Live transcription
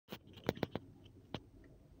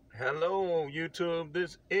Hello, YouTube.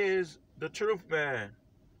 This is the Truth Man,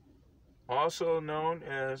 also known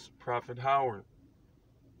as Prophet Howard.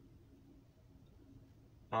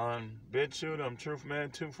 On BitChute, I'm Truth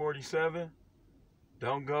Man 247.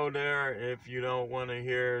 Don't go there if you don't want to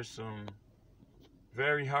hear some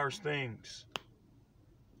very harsh things.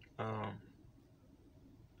 I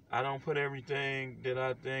don't put everything that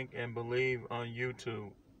I think and believe on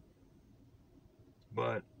YouTube,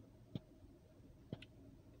 but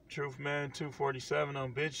Truth Man 247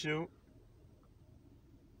 on BitChute.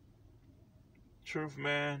 Truth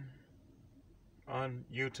Man on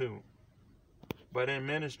YouTube. But in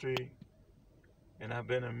ministry, and I've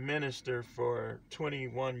been a minister for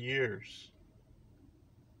 21 years.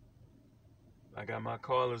 I got my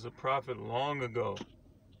call as a prophet long ago.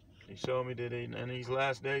 He showed me that in these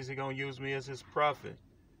last days He's going to use me as His prophet.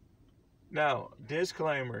 Now,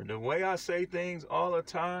 disclaimer, the way I say things all the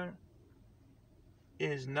time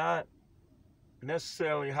is not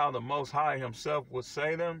necessarily how the Most High Himself would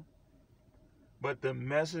say them, but the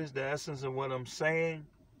message, the essence of what I'm saying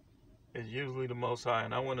is usually the Most High.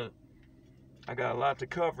 And I got a lot to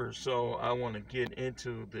cover, so I want to get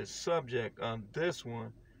into this subject on this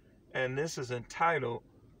one. And this is entitled,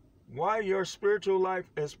 Why Your Spiritual Life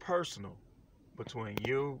is Personal Between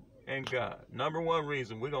You and God. Number one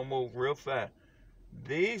reason, we're going to move real fast.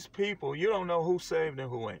 These people, you don't know who's saved and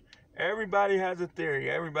who ain't. Everybody has a theory.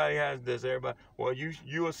 Everybody has this. Everybody, well,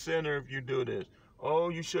 you a sinner if you do this. Oh,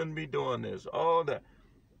 you shouldn't be doing this. All that.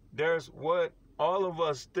 There's what all of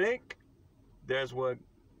us think. There's what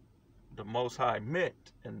the Most High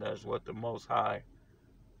meant. And that's what the Most High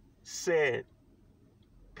said.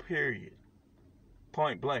 Period.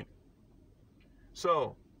 Point blank.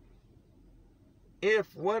 So,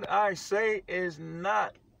 if what I say is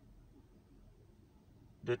not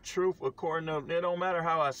the truth according to, it don't matter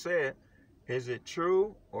how I say it, is it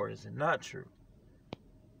true or is it not true?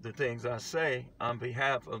 The things I say on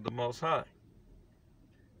behalf of the Most High.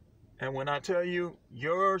 And when I tell you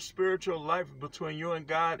your spiritual life between you and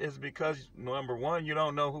God is because, number one, you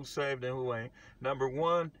don't know who's saved and who ain't. Number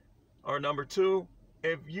two,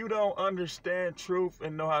 if you don't understand truth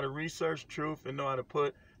and know how to research truth and know how to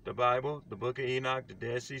put the Bible, the Book of Enoch, the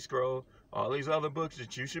Dead Sea Scrolls, all these other books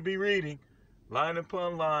that you should be reading, line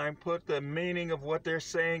upon line, put the meaning of what they're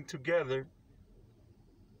saying together,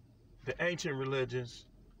 the ancient religions,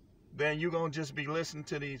 then you're going to just be listening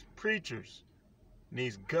to these preachers,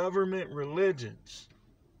 these government religions,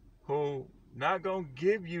 who not going to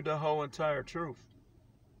give you the whole entire truth.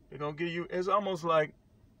 They're going to give you, it's almost like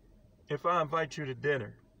if I invite you to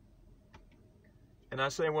dinner, and I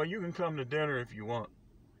say, well, you can come to dinner if you want.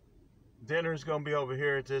 Dinner is going to be over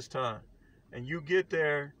here at this time. And you get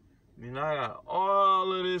there, and I got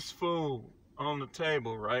all of this food on the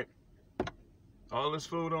table, right? All this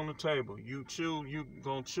food on the table. You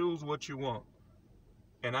going to choose what you want.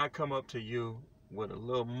 And I come up to you with a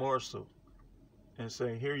little morsel and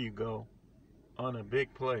say, here you go, on a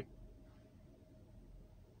big plate.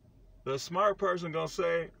 The smart person going to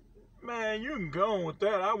say, man, you can go on with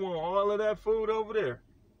that. I want all of that food over there.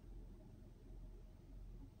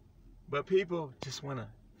 But people just want to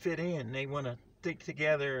fit in. They want to stick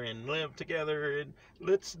together and live together and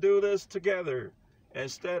let's do this together.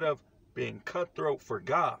 Instead of being cutthroat for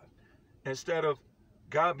God. Instead of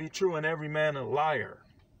God be true and every man a liar.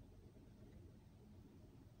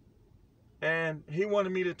 And He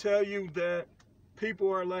wanted me to tell you that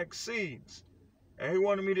people are like seeds. And He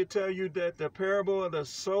wanted me to tell you that the parable of the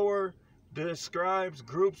sower describes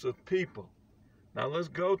groups of people. Now let's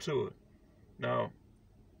go to it. Now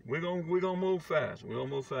we're gonna move fast. We're gonna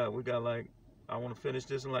move fast. We got I want to finish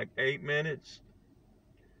this in 8 minutes.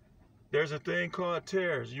 There's a thing called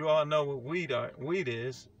tares. You all know what wheat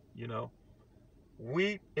is. You know,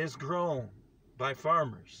 wheat is grown by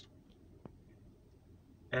farmers.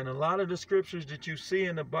 And a lot of the scriptures that you see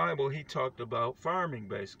in the Bible, He talked about farming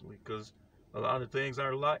basically, because a lot of things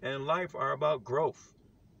in life are about growth.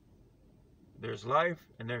 There's life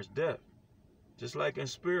and there's death. Just like in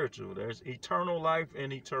spiritual, there's eternal life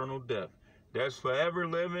and eternal death. There's forever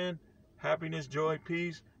living, happiness, joy,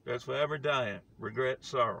 peace. There's forever dying, regret,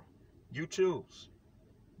 sorrow. You choose.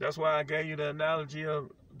 That's why I gave you the analogy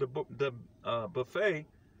of the buffet,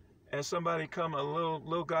 and a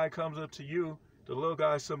little guy comes up to you. The little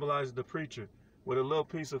guy symbolizes the preacher with a little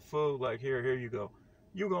piece of food, like here you go.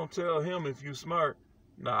 You gonna tell him if you smart,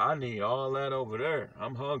 nah, I need all that over there.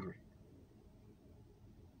 I'm hungry.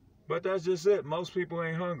 But that's just it. Most people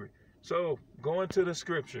ain't hungry. So going to the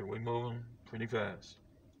scripture, we're moving pretty fast.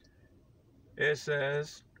 It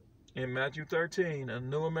says in Matthew 13, a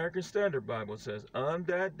New American Standard Bible says, on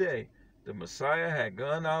that day, The Messiah had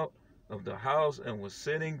gone out of the house and was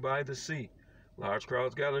sitting by the sea. Large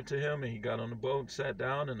crowds gathered to him, and he got on the boat and sat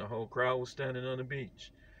down, and the whole crowd was standing on the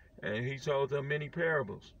beach. And he told them many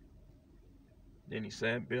parables. Then he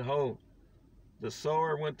said, Behold, the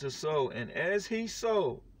sower went to sow, and as he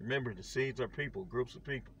sowed, remember the seeds are people, groups of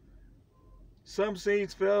people. Some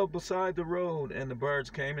seeds fell beside the road, and the birds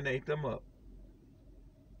came and ate them up.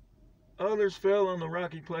 Others fell on the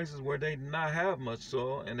rocky places where they did not have much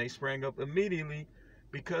soil, and they sprang up immediately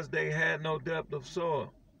because they had no depth of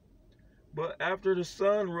soil. But after the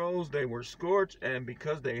sun rose, they were scorched, and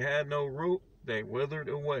because they had no root, they withered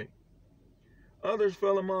away. Others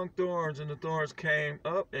fell among thorns, and the thorns came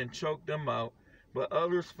up and choked them out. But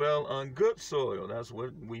others fell on good soil. That's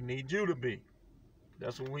what we need you to be.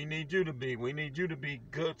 That's what we need you to be. We need you to be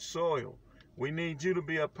good soil. We need you to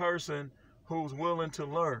be a person who's willing to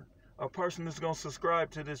learn. A person that's going to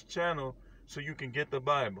subscribe to this channel so you can get the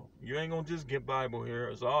Bible. You ain't going to just get Bible here.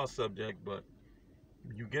 It's all subject, but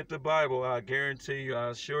you get the Bible, I guarantee you, I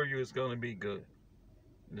assure you it's going to be good.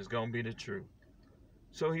 And it's going to be the truth.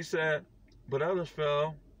 So he said, but others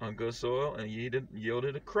fell on good soil and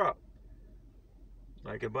yielded a crop.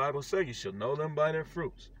 Like the Bible says, you shall know them by their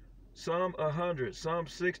fruits. Some 100, some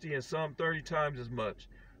 60, and some 30 times as much.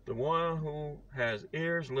 The one who has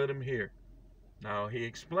ears, let him hear. Now, he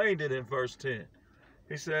explained it in verse 10.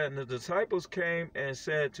 He said, and the disciples came and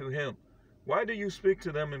said to him, why do you speak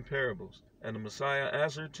to them in parables? And the Messiah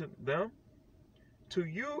answered to them, to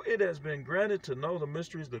you it has been granted to know the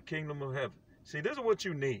mysteries of the kingdom of heaven. See, this is what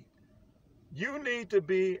you need. You need to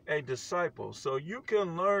be a disciple so you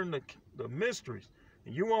can learn the mysteries.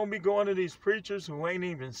 You won't be going to these preachers who ain't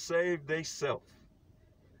even saved theyself.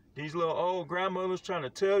 These little old grandmothers trying to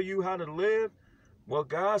tell you how to live. Well,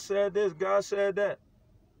 God said this, God said that.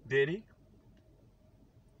 Did he?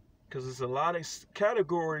 Because there's a lot of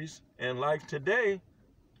categories in life today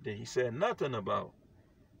that he said nothing about.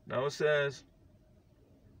 Now it says,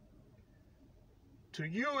 to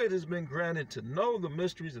you it has been granted to know the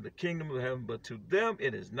mysteries of the kingdom of heaven, but to them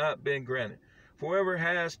it has not been granted. For whoever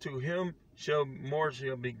has, to him more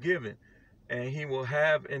shall be given, and he will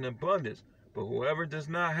have in abundance. But whoever does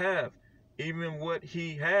not have, even what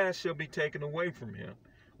he has shall be taken away from him.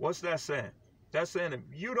 What's that saying? That's saying if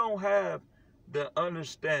you don't have the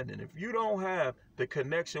understanding, if you don't have the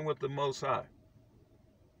connection with the Most High,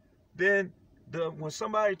 then when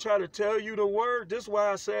somebody try to tell you the word, this is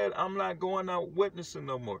why I said I'm not going out witnessing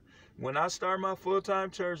no more. When I start my full-time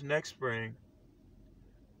church next spring,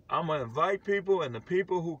 I'm going to invite people, and the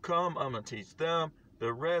people who come, I'm going to teach them.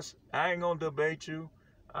 The rest, I ain't going to debate you.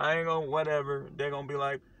 I ain't going to whatever. They're going to be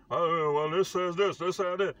like, oh, well, this says this says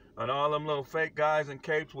that. And all them little fake guys in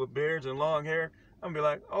capes with beards and long hair. I'm going to be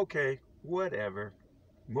like, okay, whatever.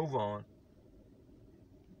 Move on.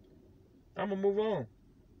 I'm going to move on.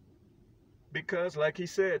 Because, like he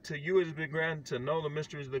said, to you it has been granted to know the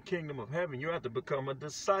mysteries of the kingdom of heaven. You have to become a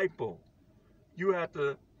disciple. You have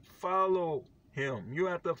to follow him. You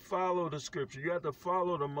have to follow the scripture. You have to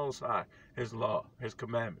follow the Most High, his law, his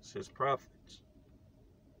commandments, his prophets.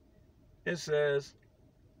 It says,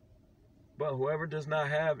 but whoever does not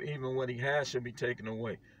have, even what he has shall be taken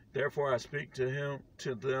away. Therefore I speak to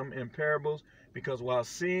them in parables, because while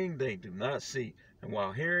seeing they do not see, and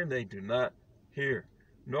while hearing they do not hear,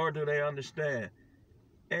 nor do they understand.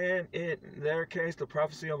 And in their case, the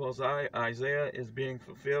prophecy of Isaiah is being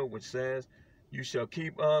fulfilled, which says, you shall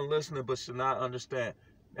keep on listening, but shall not understand.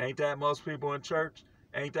 Ain't that most people in church?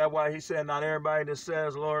 Ain't that why he said, not everybody that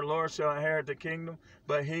says, Lord, Lord, shall inherit the kingdom,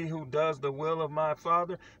 but he who does the will of my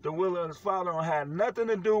Father? The will of his Father don't have nothing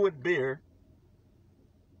to do with beer.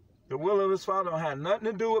 The will of his Father don't have nothing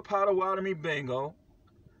to do with Potawatomi bingo.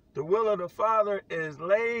 The will of the Father is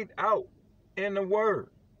laid out in the Word.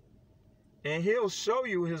 And he'll show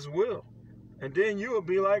you his will. And then you will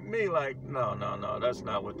be like me, like, no, that's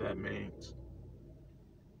not what that means.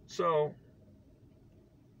 So,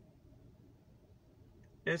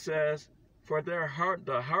 it says, for the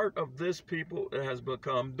heart of this people has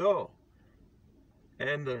become dull.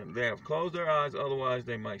 And they have closed their eyes, otherwise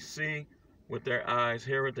they might see with their eyes,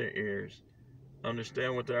 hear with their ears,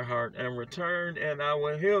 understand with their heart, and return, and I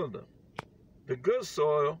will heal them. The good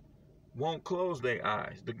soil won't close their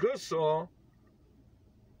eyes. The good soil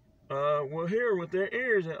will hear with their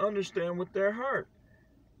ears and understand with their heart.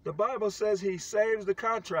 The Bible says he saves the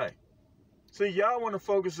contrite. See, y'all want to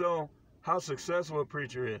focus on how successful a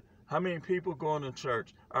preacher is. How many people going to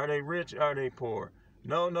church? Are they rich? Are they poor?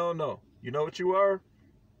 No. You know what you are?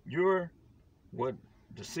 You're what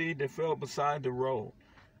the seed that fell beside the road,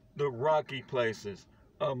 the rocky places,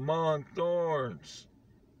 among thorns.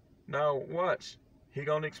 Now watch. He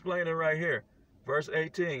gonna explain it right here. Verse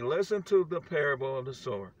 18, listen to the parable of the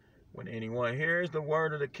sower. When anyone hears the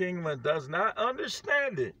word of the kingdom and does not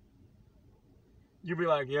understand it, you be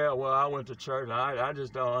like, yeah, well, I went to church. I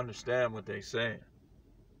just don't understand what they saying.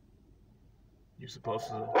 You're supposed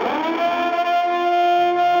to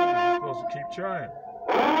keep trying.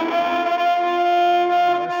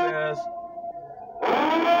 It says, the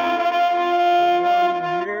one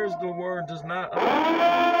who hears the word does not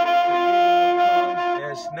understand,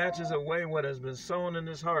 and snatches away what has been sown in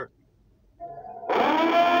his heart. It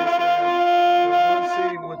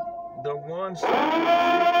says, the one seed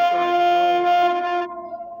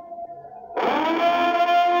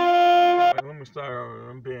let me start over.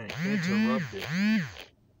 I'm being interrupted.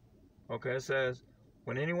 Okay, it says,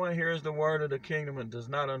 when anyone hears the word of the kingdom and does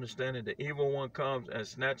not understand it, the evil one comes and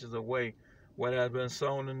snatches away what has been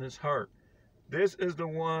sown in his heart. This is the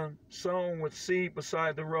one sown with seed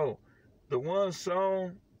beside the road. The one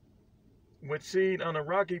sown with seed on the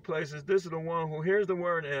rocky places, this is the one who hears the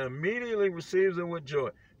word and immediately receives it with joy.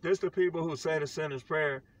 This is the people who say the sinner's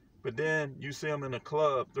prayer, but then you see them in a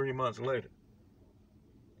club 3 months later.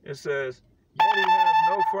 It says, yet he has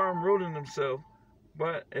no firm root in himself,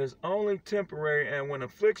 but is only temporary, and when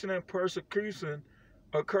affliction and persecution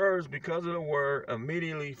occurs because of the word,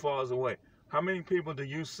 immediately falls away. How many people do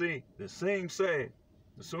you see that seem saved?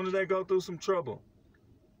 As soon as they go through some trouble,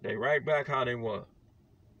 they right back how they were.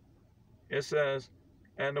 It says,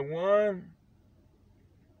 and the one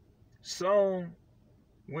sown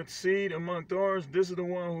with seed among thorns, this is the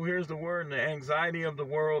one who hears the word, and the anxiety of the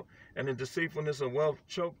world and the deceitfulness of wealth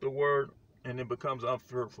choke the word, and it becomes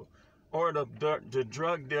unfruitful. Or the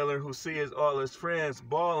drug dealer who sees all his friends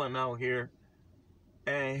balling out here,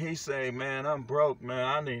 and he say, man, I'm broke,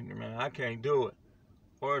 man, I can't do it.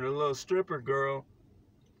 Or the little stripper girl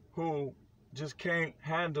who just can't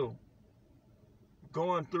handle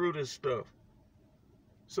going through this stuff.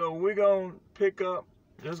 So we're going to pick up,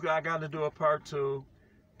 this guy got to do a part 2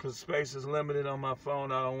 because space is limited on my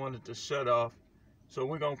phone. I don't want it to shut off. So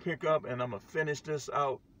we're going to pick up, and I'm going to finish this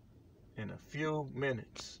out in a few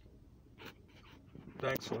minutes.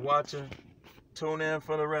 Thanks for watching. Tune in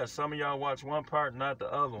for the rest. Some of y'all watch one part, not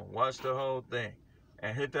the other one. Watch the whole thing.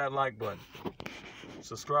 And hit that like button.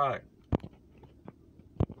 Subscribe.